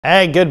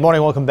Hey, good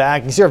morning. Welcome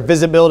back. You see our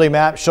visibility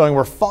map showing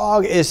where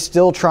fog is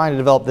still trying to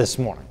develop this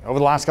morning. Over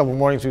the last couple of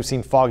mornings, we've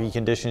seen foggy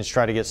conditions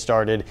try to get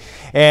started.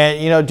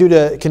 And, due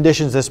to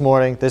conditions this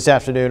morning, this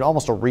afternoon,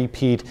 almost a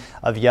repeat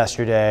of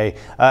yesterday,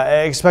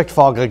 expect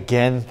fog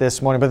again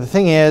this morning. But the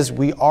thing is,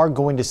 we are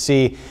going to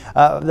see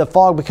the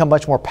fog become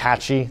much more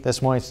patchy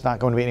this morning. It's not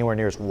going to be anywhere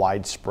near as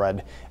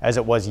widespread as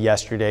it was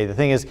yesterday. The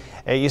thing is,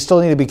 you still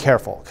need to be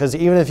careful because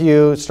even if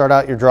you start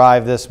out your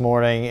drive this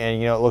morning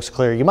and, it looks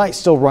clear, you might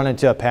still run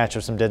into a patch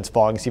of some dense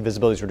fog. You see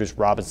visibility is reduced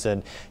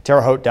Robinson,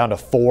 Terre Haute down to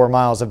 4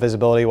 miles of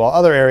visibility, while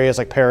other areas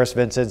like Paris,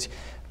 Vincent's,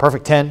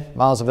 perfect 10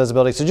 miles of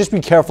visibility. So just be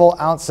careful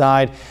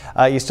outside.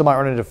 You still might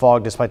run into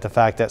fog despite the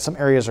fact that some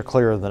areas are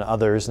clearer than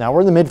others. Now we're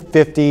in the mid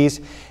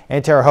 50s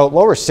in Terre Haute,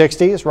 lower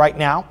 60s right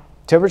now.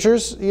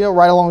 Temperatures,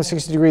 right along the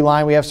 60-degree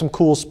line. We have some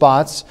cool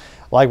spots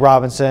like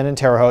Robinson and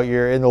Terre Haute.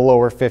 You're in the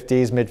lower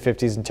 50s, mid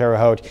 50s in Terre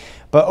Haute.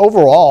 But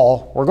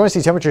overall, we're going to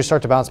see temperatures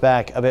start to bounce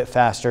back a bit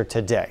faster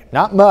today.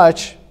 Not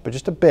much, but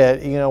just a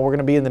bit. We're going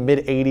to be in the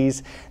mid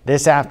 80s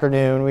this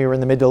afternoon. We were in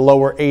the mid to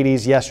lower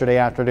 80s yesterday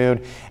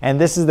afternoon. And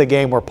this is the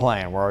game we're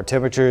playing, where our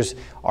temperatures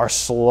are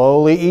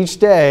slowly each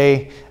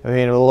day, a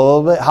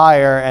little bit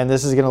higher. And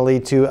this is going to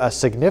lead to a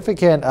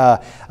significant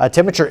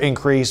temperature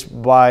increase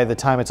by the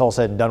time it's all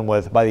said and done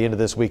with by the end of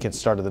this week and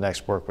start of the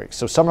next work week.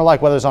 So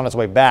summer-like weather is on its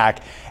way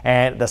back.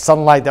 And the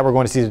sunlight that we're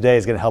going to see today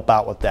is going to help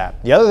out with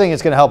that. The other thing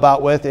it's going to help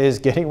out with is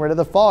getting rid of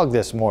the fog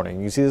this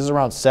morning. You see this is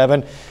around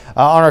 7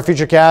 on our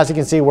futurecast. You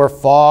can see where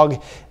fog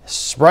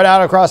spread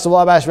out across the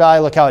Wabash Valley.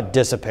 Look how it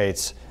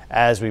dissipates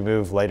as we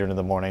move later into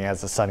the morning,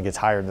 as the sun gets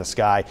higher in the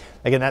sky.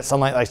 Again, that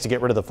sunlight likes to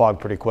get rid of the fog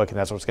pretty quick, and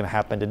that's what's going to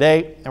happen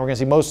today. And we're going to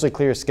see mostly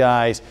clear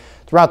skies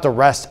throughout the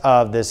rest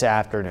of this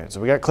afternoon. So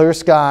we got clear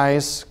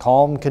skies,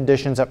 calm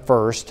conditions at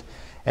first,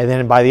 and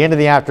then by the end of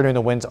the afternoon,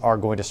 the winds are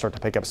going to start to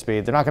pick up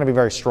speed. They're not going to be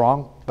very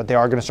strong, but they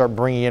are going to start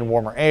bringing in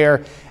warmer air,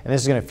 and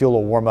this is going to fuel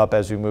a warm up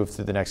as we move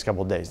through the next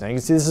couple of days. Now you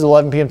can see this is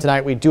 11 p.m.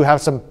 tonight. We do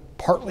have some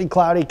partly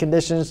cloudy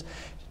conditions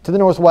to the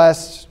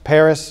northwest,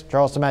 Paris,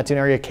 Charleston, Mattoon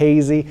area,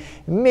 Casey,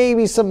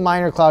 maybe some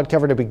minor cloud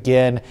cover to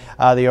begin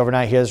the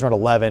overnight here. It's around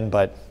 11,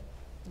 but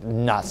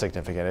not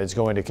significant. It's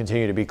going to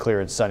continue to be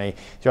clear and sunny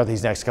throughout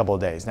these next couple of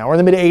days. Now we're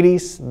in the mid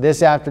 80s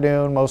this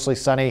afternoon, mostly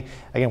sunny.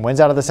 Again,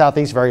 winds out of the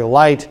southeast, very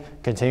light,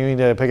 continuing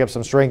to pick up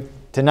some strength.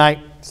 Tonight,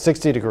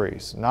 60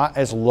 degrees, not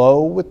as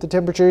low with the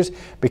temperatures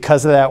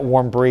because of that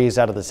warm breeze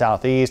out of the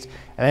southeast.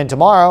 And then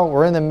tomorrow,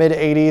 we're in the mid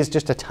 80s,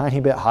 just a tiny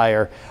bit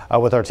higher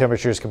with our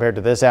temperatures compared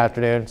to this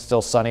afternoon.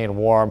 Still sunny and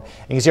warm.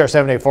 You can see our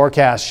 7-day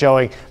forecast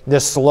showing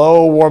this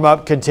slow warm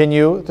up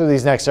continue through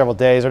these next several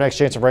days. Our next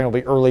chance of rain will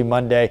be early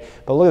Monday.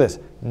 But look at this,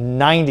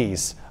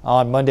 90s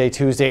on Monday,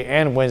 Tuesday,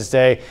 and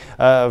Wednesday.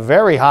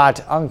 Very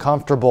hot,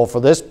 uncomfortable for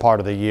this part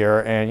of the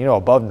year, and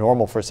above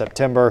normal for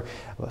September.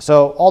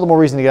 So all the more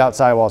reason to get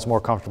outside while it's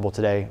more comfortable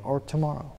today or tomorrow.